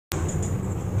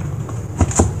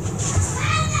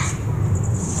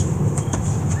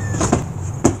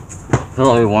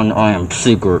Hello everyone, I am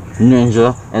Secret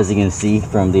Ninja. As you can see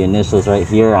from the initials right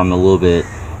here, I'm a little bit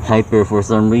hyper for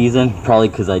some reason. Probably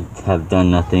because I have done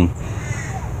nothing.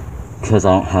 Because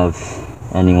I don't have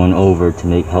anyone over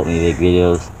to help me make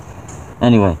videos.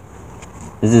 Anyway,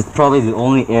 this is probably the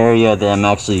only area that I'm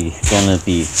actually gonna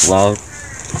be loud.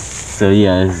 So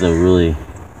yeah, this is a really...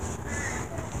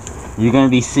 You're gonna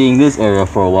be seeing this area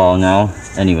for a while now.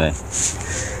 Anyway,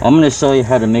 I'm gonna show you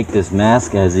how to make this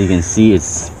mask. As you can see,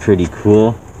 it's pretty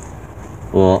cool.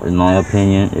 Well, in my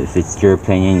opinion. If it's your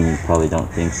opinion, you probably don't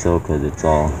think so, because it's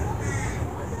all...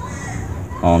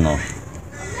 I don't know.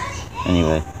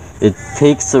 Anyway, it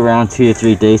takes around 2 to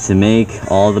 3 days to make.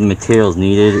 All the materials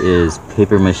needed is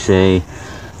paper mache,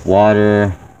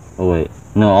 water... Oh wait,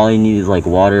 no, all you need is like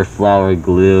water, flour,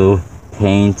 glue,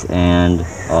 paint, and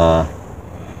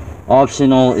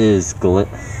optional is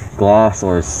gloss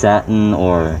or satin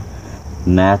or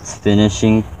matte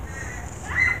finishing.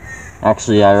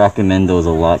 Actually, I recommend those a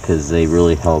lot because they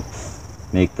really help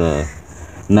make the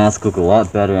mask look a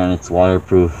lot better, and it's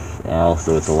waterproof, and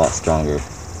also it's a lot stronger.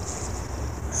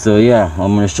 So yeah,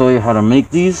 I'm going to show you how to make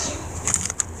these.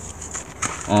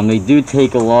 They do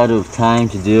take a lot of time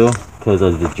to do because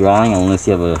of the drying, unless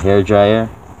you have a hair dryer.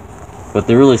 But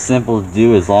they're really simple to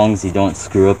do as long as you don't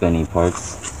screw up any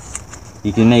parts.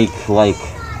 You can make like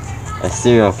a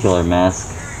serial killer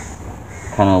mask,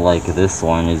 kind of like this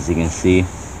one. As you can see,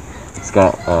 it's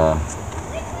got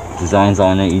designs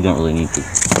on it. You don't really need to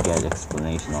get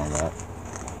explanation on that.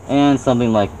 And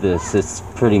something like this, it's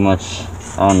pretty much,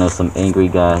 I don't know, some angry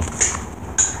guy.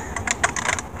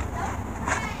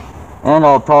 And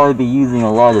I'll probably be using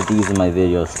a lot of these in my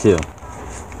videos too.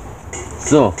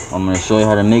 So I'm going to show you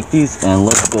how to make these, and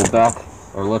let's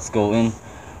go in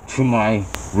to my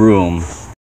room.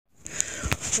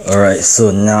 Alright,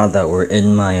 so now that we're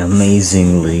in my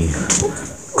amazingly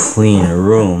clean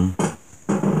room,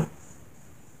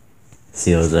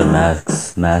 see those are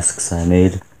masks I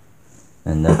made,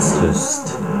 and that's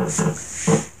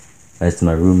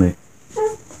my roommate.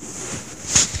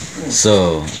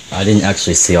 So I didn't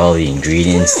actually say all the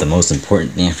ingredients. The most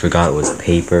important thing I forgot was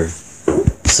paper.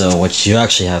 So what you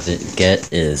actually have to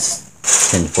get is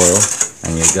tin foil,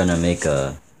 and you're gonna make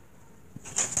a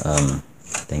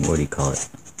what do you call it?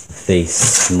 A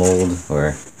face mold or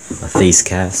a face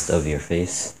cast of your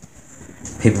face.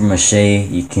 Paper mache,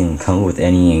 you can come up with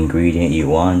any ingredient you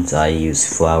want. I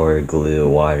use flour, glue,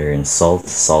 water, and salt.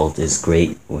 Salt is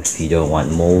great if you don't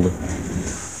want mold.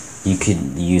 You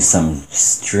could use some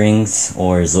strings,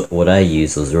 or what I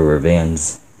use was rubber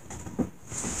bands.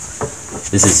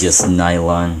 This is just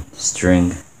nylon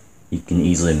string. You can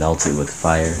easily melt it with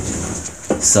fire.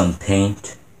 Some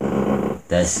paint.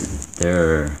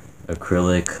 They're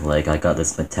acrylic, like I got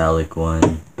this metallic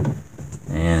one.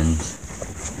 And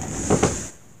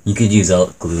you could use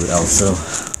glue also.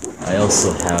 I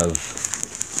also have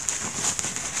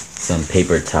some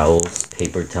paper towels.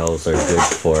 Paper towels are good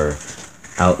for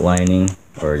outlining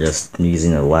or just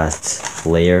using the last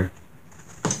layer.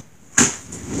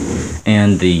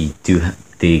 And you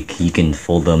can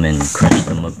fold them and crunch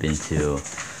them up into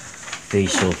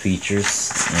facial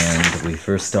features. And we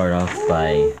first start off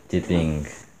by dipping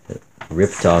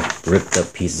ripped up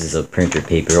pieces of printer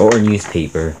paper or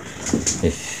newspaper.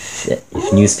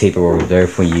 If newspaper were there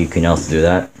for you, you can also do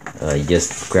that. You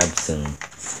just grab some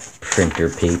printer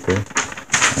paper,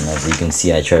 and as you can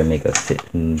see, I try to make a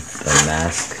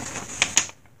mask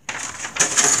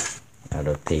out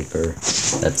of paper.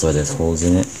 That's why there's holes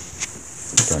in it.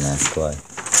 Don't ask why.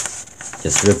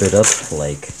 Just rip it up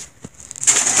like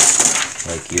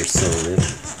you're so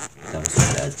ripped. That was so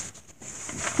bad.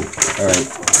 Alright,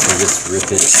 so just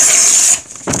rip it.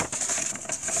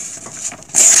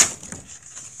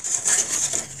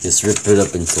 Just rip it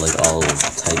up into like all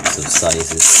types of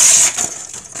sizes.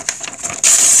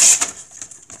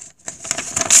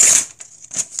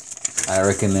 I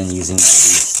recommend using at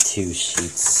least 2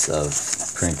 sheets of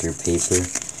printer paper.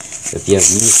 If you have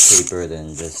newspaper,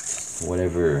 then just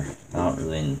whatever. I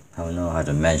don't know how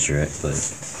to measure it, but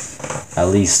at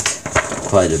least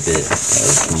quite a bit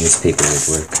of newspaper would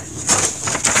work.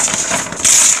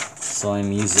 So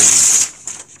I'm using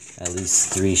at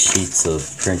least 3 sheets of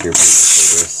printer paper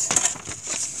for this.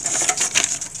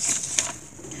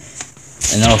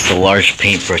 And also large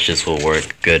paintbrushes will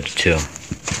work good too.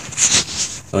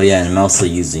 Oh yeah, and I'm also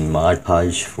using Mod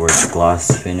Podge for its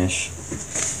gloss finish.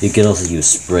 You could also use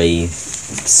spray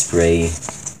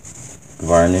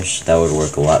varnish. That would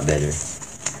work a lot better.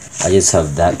 I just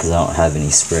have that because I don't have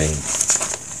any spray.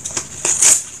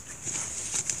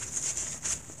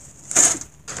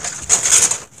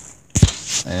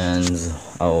 And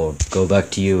I'll go back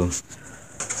to you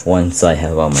once I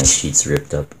have all my sheets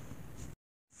ripped up.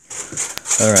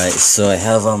 Alright, so I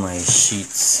have all my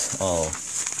sheets all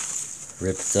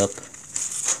ripped up,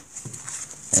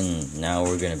 and now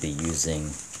we're gonna be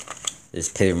using this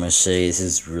paper mache. This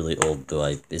is really old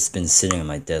though. It's been sitting on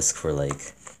my desk for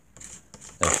like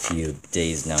a few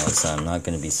days now, so I'm not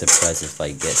gonna be surprised if I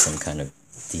get some kind of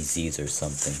disease or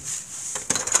something.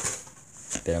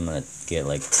 But I'm gonna get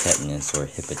like tetanus or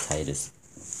hepatitis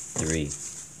 3.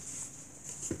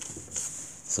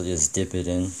 So just dip it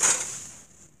in.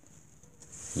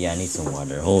 Yeah, I need some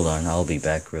water. Hold on, I'll be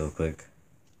back real quick.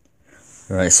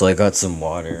 Alright, so I got some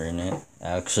water in it.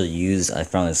 I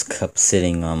found this cup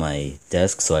sitting on my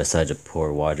desk, so I decided to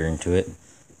pour water into it.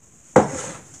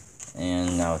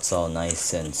 And now it's all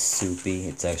nice and soupy.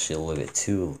 It's actually a little bit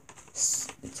too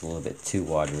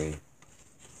watery.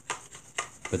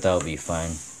 But that'll be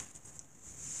fine.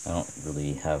 I don't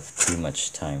really have too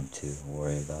much time to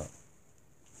worry about.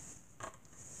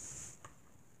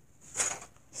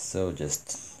 So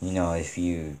just,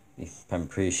 I'm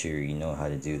pretty sure you know how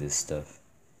to do this stuff.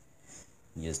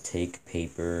 You just take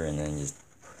paper and then just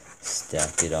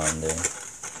stack it on there.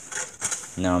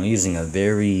 Now I'm using a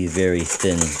very, very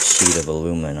thin sheet of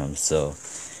aluminum, so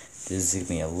this is going to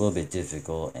be a little bit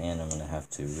difficult, and I'm going to have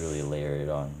to really layer it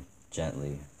on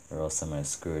gently, or else I'm going to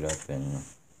screw it up and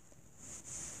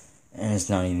it's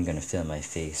not even going to fit my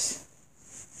face.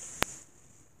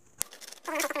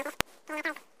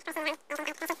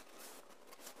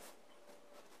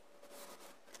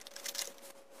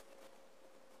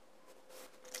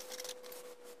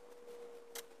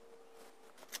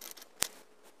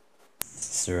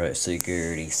 Alright, so you can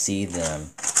already see that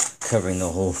I'm covering the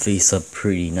whole face up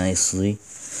pretty nicely.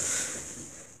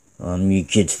 You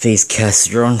could face cast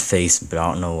your own face, but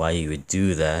I don't know why you would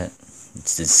do that.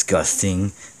 It's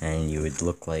disgusting, and you would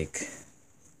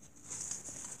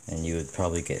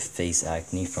probably get face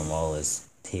acne from all this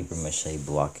paper mache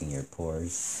blocking your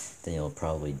pores. Then you'll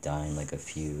probably die in like a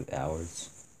few hours.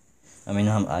 I mean,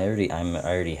 I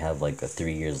already have like a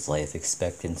 3 years life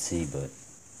expectancy, but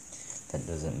that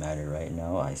doesn't matter right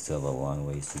now. I still have a long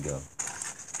ways to go.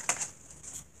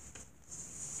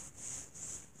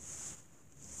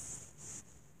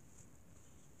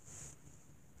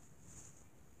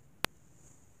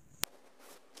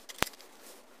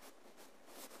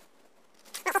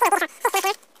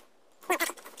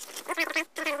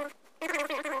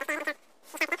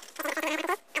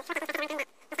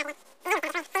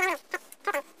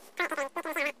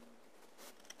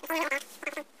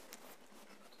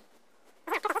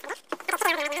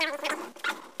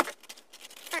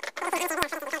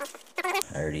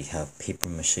 I already have paper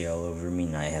mache all over me,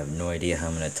 and I have no idea how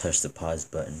I'm going to touch the pause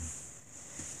button.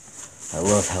 I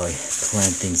love how I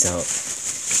plan things out.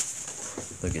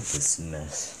 Look at this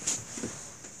mess.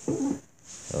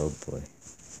 Oh boy.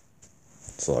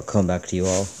 So I'll come back to you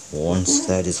all once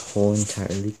that is whole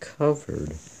entirely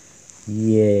covered.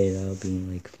 Yeah, that'll be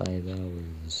in like 5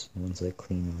 hours once I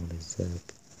clean all this up.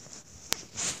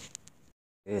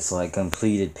 Okay, so I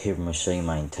completed paper mache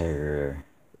my entire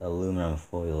aluminum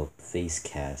foil face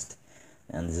cast,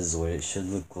 and this is what it should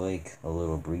look like. A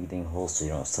little breathing hole so you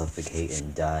don't suffocate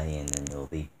and die, and then you'll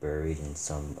be buried in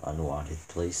some unwanted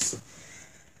place.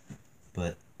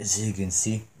 But as you can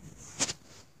see,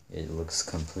 it looks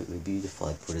completely beautiful.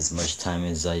 I put as much time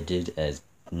as I did as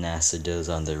NASA does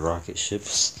on their rocket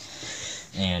ships,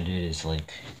 and it is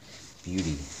like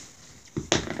beauty.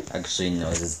 Actually,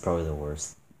 no, this is probably the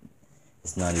worst.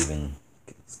 It's not even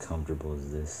as comfortable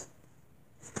as this.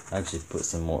 I actually put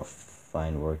some more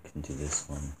fine work into this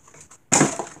one.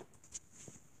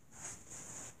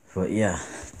 But yeah.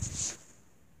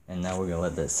 And now we're gonna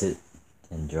let that sit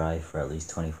and dry for at least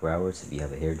 24 hours. If you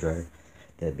have a hair dryer,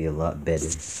 that'd be a lot better.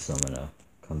 So I'm gonna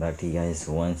come back to you guys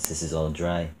once this is all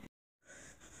dry.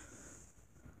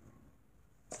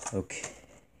 Okay,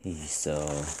 so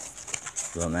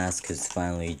the mask has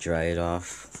finally dried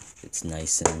off. It's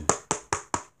nice and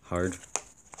hard.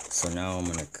 So now I'm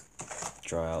gonna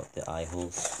draw out the eye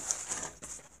holes.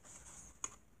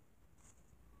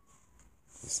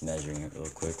 Just measuring it real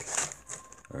quick.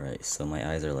 Alright, so my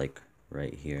eyes are like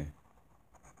right here.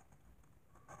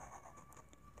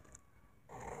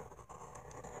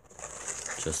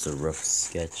 Just a rough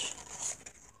sketch.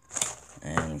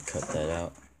 And cut that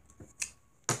out.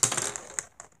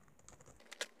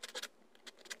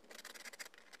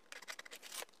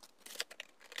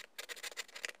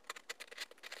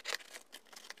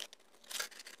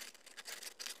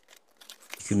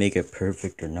 You can make it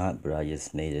perfect or not, but I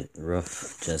just made it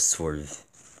rough just for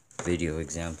video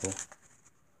example.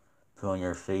 put on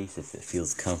your face. If it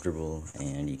feels comfortable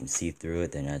and you can see through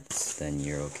it, then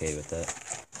you're okay with that.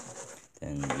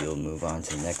 Then you'll move on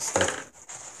to the next step,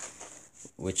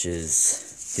 which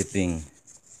is dipping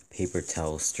paper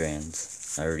towel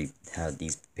strands. I already have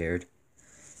these prepared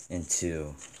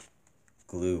into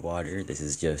glue water. This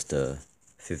is just a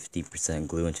 50%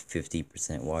 glue into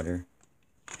 50% water,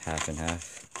 half and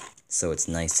half, so it's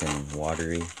nice and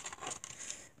watery.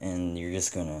 And you're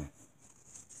just gonna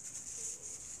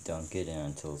dunk it in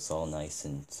until it's all nice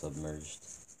and submerged,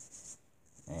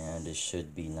 and it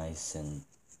should be nice and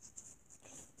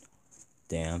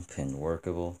damp and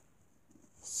workable,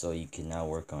 so you can now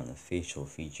work on the facial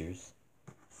features.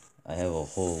 I have a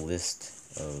whole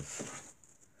list of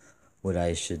what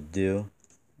I should do.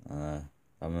 I'm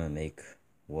gonna make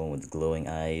one with glowing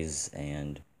eyes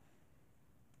and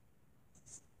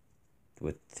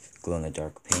with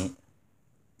glow-in-the-dark paint.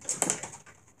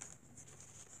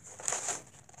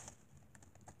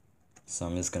 So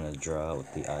I'm just gonna draw out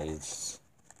what the eyes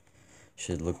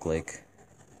should look like.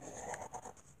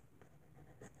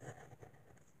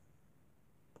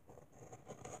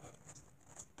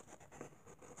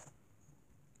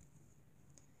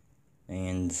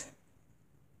 And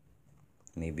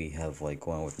maybe have like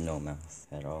one with no mouth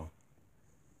at all.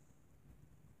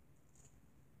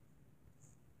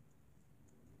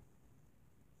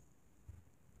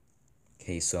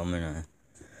 Okay, so I'm gonna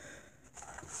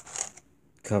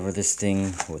cover this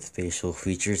thing with facial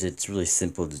features. It's really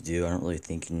simple to do. I don't really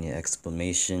think you need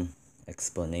explanation.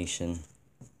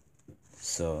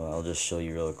 So I'll just show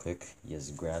you real quick. You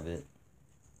just grab it,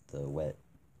 the wet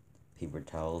paper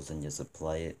towels, and just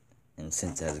apply it. And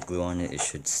since it has glue on it, it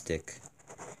should stick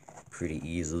pretty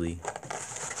easily.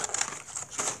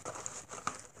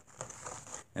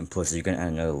 And plus, you're gonna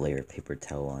add another layer of paper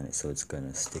towel on it, so it's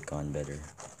gonna stick on better.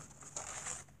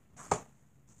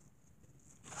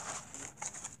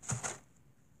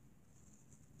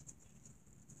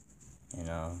 And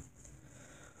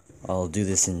I'll do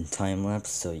this in time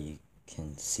lapse so you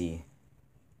can see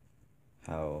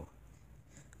how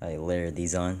I layer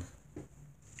these on.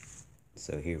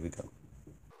 So here we go.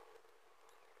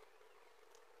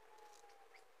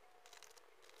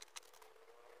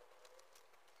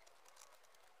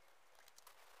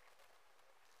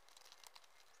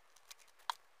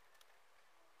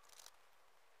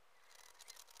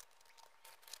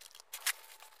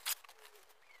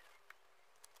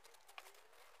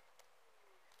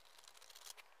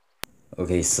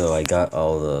 Okay, so I got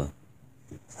all the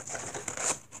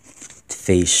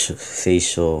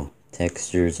facial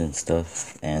textures and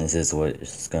stuff, and this is what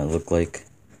it's gonna look like.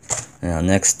 Now,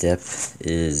 next step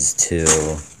is to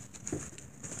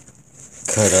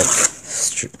cut up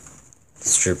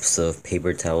strips of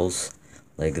paper towels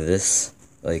like this.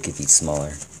 Like, it could be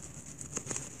smaller.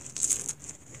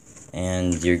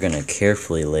 And you're gonna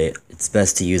carefully lay it. It's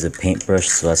best to use a paintbrush,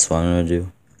 so that's what I'm gonna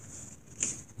do.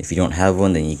 If you don't have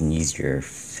one, then you can use your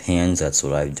hands. That's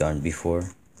what I've done before.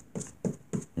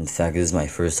 In fact, this is my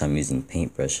first time using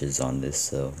paintbrushes on this,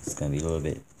 so it's gonna be a little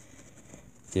bit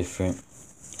different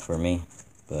for me.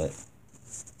 But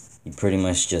you pretty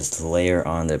much just layer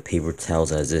on the paper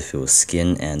towels as if it was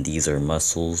skin, and these are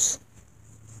muscles.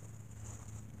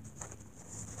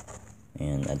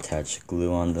 And attach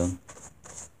glue on them.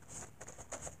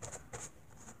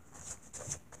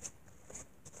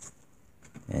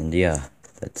 And yeah,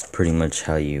 that's pretty much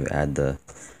how you add the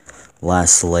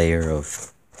last layer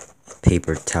of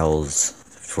paper towels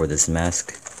for this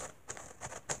mask.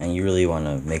 And you really want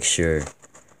to make sure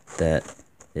that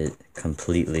it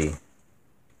completely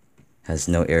has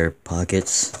no air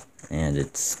pockets and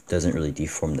it doesn't really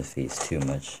deform the face too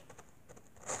much.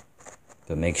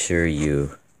 But make sure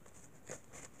you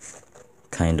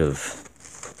kind of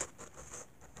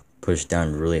push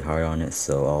down really hard on it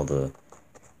so all the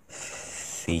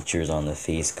features on the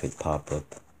face could pop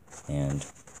up and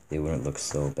they wouldn't look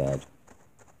so bad.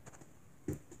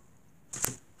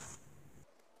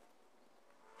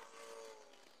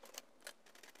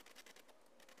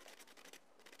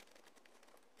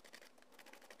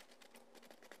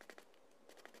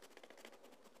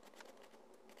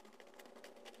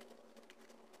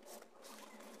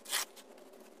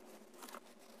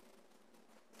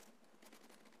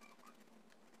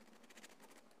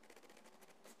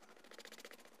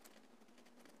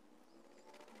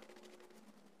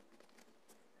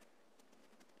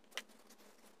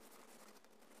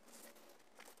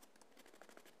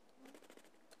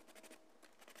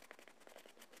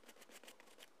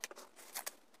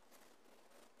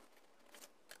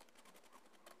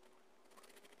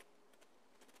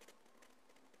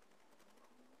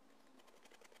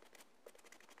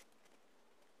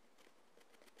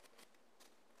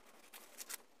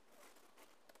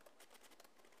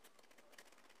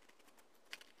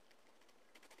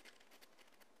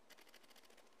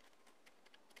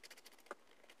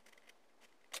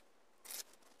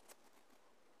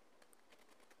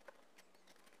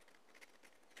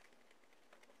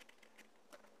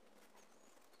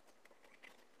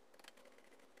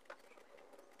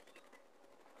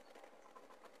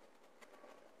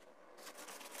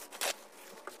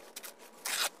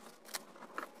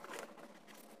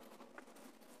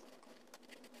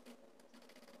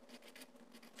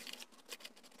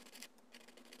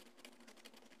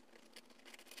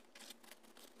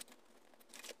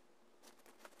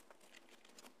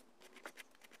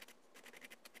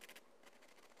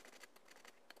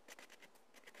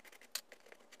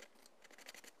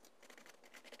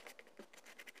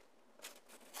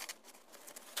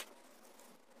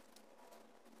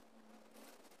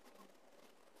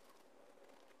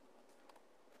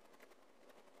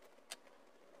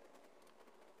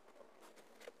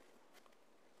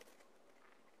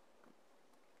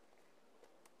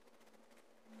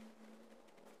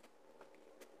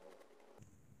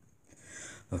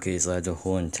 Okay, so I have the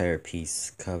whole entire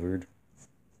piece covered.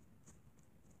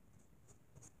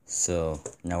 So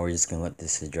now we're just gonna let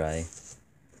this dry.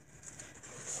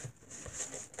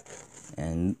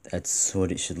 And that's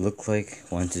what it should look like.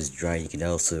 Once it's dry, you can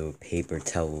also paper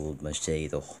towel mache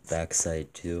the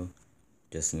backside too,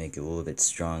 just to make it a little bit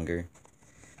stronger.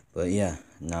 But yeah,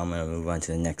 now I'm gonna move on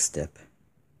to the next step.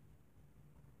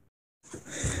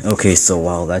 Okay, so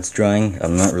while that's drying,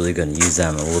 I'm not really gonna use that.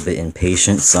 I'm a little bit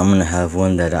impatient, so I'm gonna have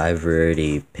one that I've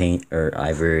already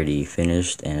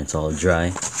finished, and it's all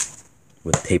dry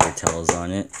with paper towels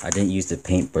on it. I didn't use the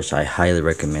paintbrush. I highly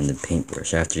recommend the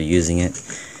paintbrush after using it.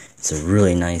 It's a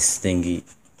really nice thing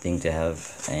to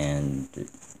have, and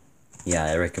yeah,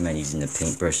 I recommend using the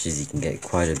paintbrushes. You can get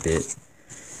quite a bit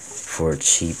for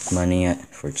cheap money,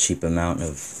 for a cheap amount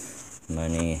of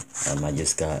money. I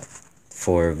just got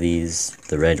 4 of these,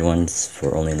 the red ones,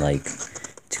 for only like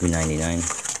 $2.99.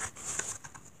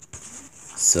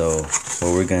 So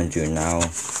what we're gonna do now,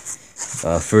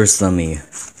 first I'm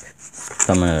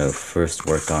gonna first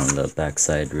work on the back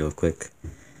side real quick.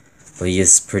 But you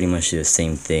just pretty much do the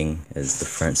same thing as the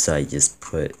front side. Just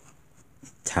put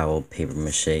towel paper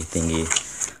mache thingy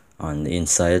on the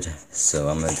inside. So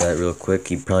I'm gonna do that real quick.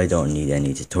 You probably don't need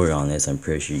any tutorial on this. I'm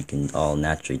pretty sure you can all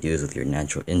naturally do this with your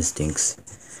natural instincts.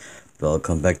 But I'll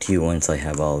come back to you once I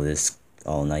have all this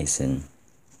all nice and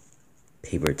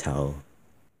paper towel.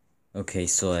 Okay,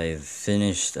 so I've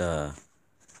finished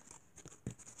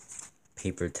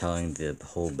paper toweling the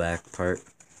whole back part.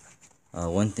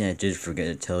 One thing I did forget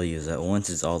to tell you is that once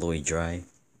it's all the way dry,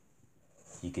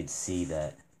 you could see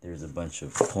that there's a bunch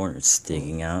of corners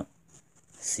sticking out.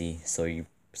 See, so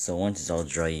once it's all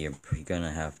dry, you're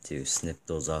gonna have to snip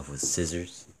those off with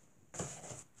scissors.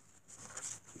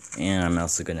 And I'm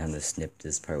also gonna have to snip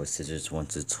this part with scissors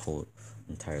once it's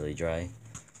entirely dry.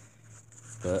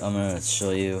 But I'm gonna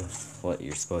show you what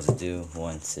you're supposed to do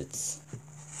once it's,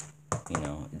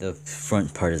 the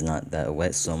front part is not that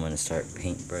wet, so I'm gonna start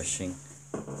paintbrushing.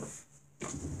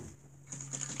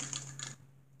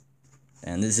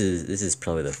 And this is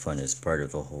probably the funnest part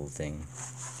of the whole thing.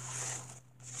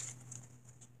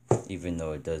 Even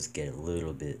though it does get a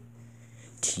little bit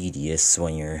tedious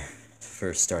when you're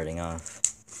first starting off.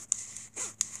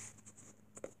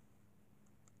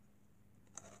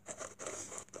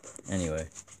 Anyway,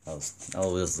 I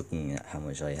was looking at how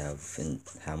much I have and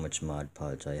how much Mod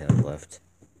Podge I have left.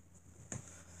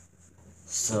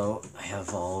 So I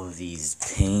have all of these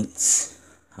paints.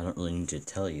 I don't really need to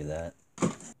tell you that.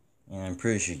 And I'm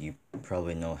pretty sure you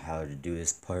probably know how to do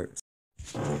this part.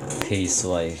 Okay,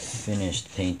 so I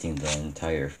finished painting the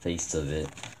entire face of it.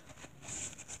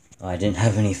 I didn't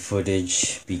have any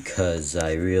footage because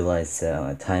I realized that on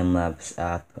a time-lapse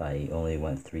app I only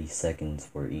went 3 seconds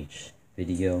for each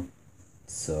video.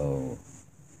 So,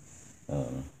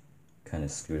 kind of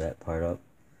screw that part up.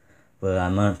 But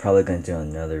I'm probably going to do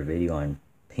another video on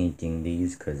painting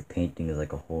these, because painting is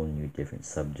like a whole new different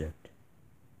subject.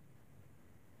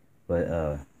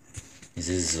 But, this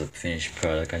is a finished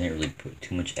product. I didn't really put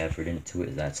too much effort into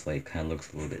it, that's why it kind of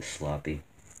looks a little bit sloppy.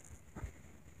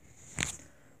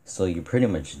 So you're pretty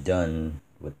much done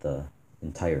with the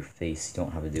entire face. You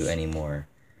don't have to do any more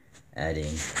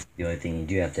adding. The only thing you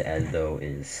do have to add though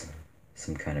is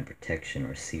some kind of protection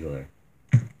or sealer,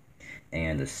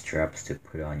 and the straps to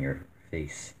put on your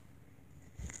face.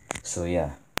 So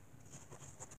yeah.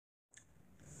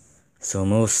 So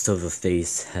most of the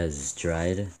face has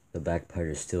dried. The back part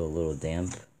is still a little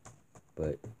damp,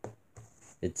 but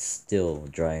it's still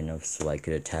dry enough so I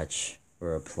could attach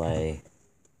or apply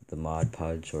the Mod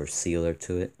Podge or sealer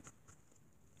to it.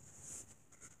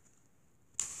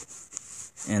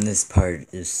 And this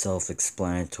part is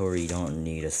self-explanatory. You don't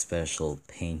need a special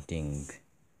painting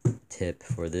tip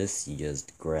for this. You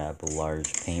just grab a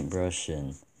large paintbrush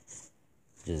and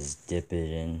just dip it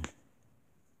in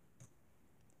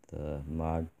the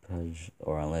Mod Podge,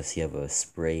 or unless you have a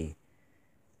spray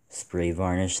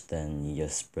varnish, then you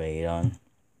just spray it on.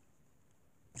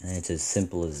 And it's as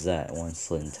simple as that. Once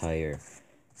the entire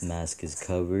mask is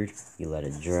covered, you let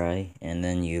it dry, and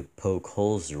then you poke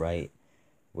holes right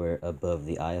where above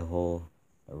the eye hole,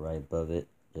 or right above it,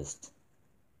 just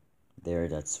there.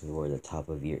 That's where the top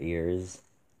of your ear is.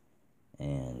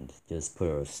 And just put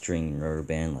a string rubber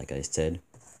band, like I said,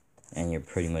 and you're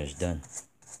pretty much done.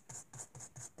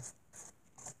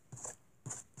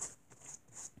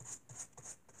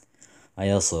 I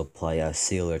also apply a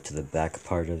sealer to the back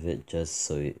part of it just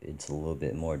so it's a little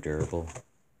bit more durable.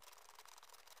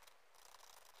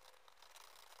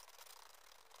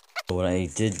 What I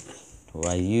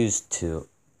used to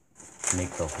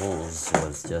make the holes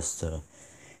was just a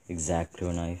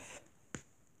X-Acto knife.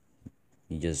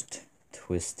 You just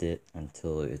twist it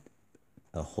until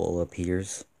a hole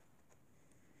appears,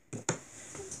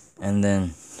 and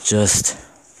then just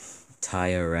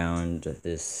tie around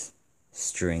this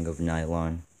string of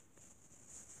nylon.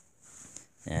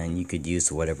 And you could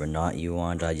use whatever knot you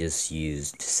want. I just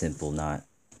used simple knot.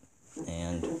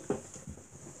 And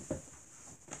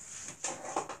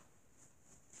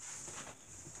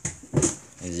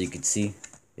as you can see,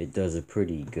 it does a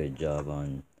pretty good job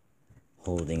on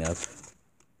holding up.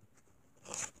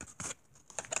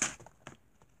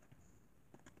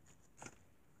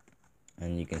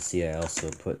 And you can see I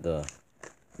also put the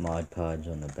Mod Podge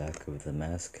on the back of the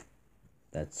mask.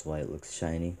 That's why it looks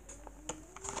shiny.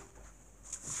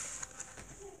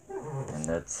 And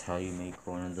that's how you make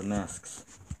one of the masks.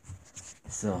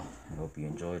 So, I hope you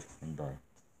enjoyed, and bye.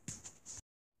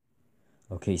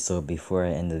 Okay, so before I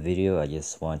end the video, I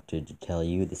just wanted to tell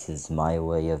you this is my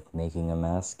way of making a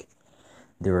mask.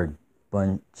 There are a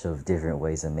bunch of different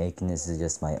ways of making this. This is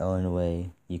just my own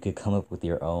way. You could come up with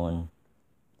your own,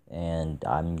 and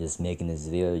I'm just making this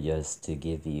video just to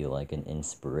give you like an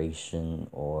inspiration,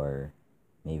 or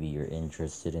maybe you're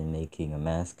interested in making a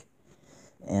mask,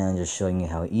 and just showing you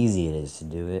how easy it is to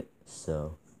do it.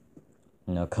 So,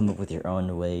 you know, come up with your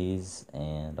own ways,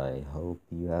 and I hope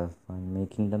you have fun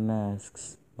making the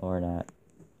masks, or not.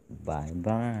 Bye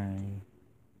bye.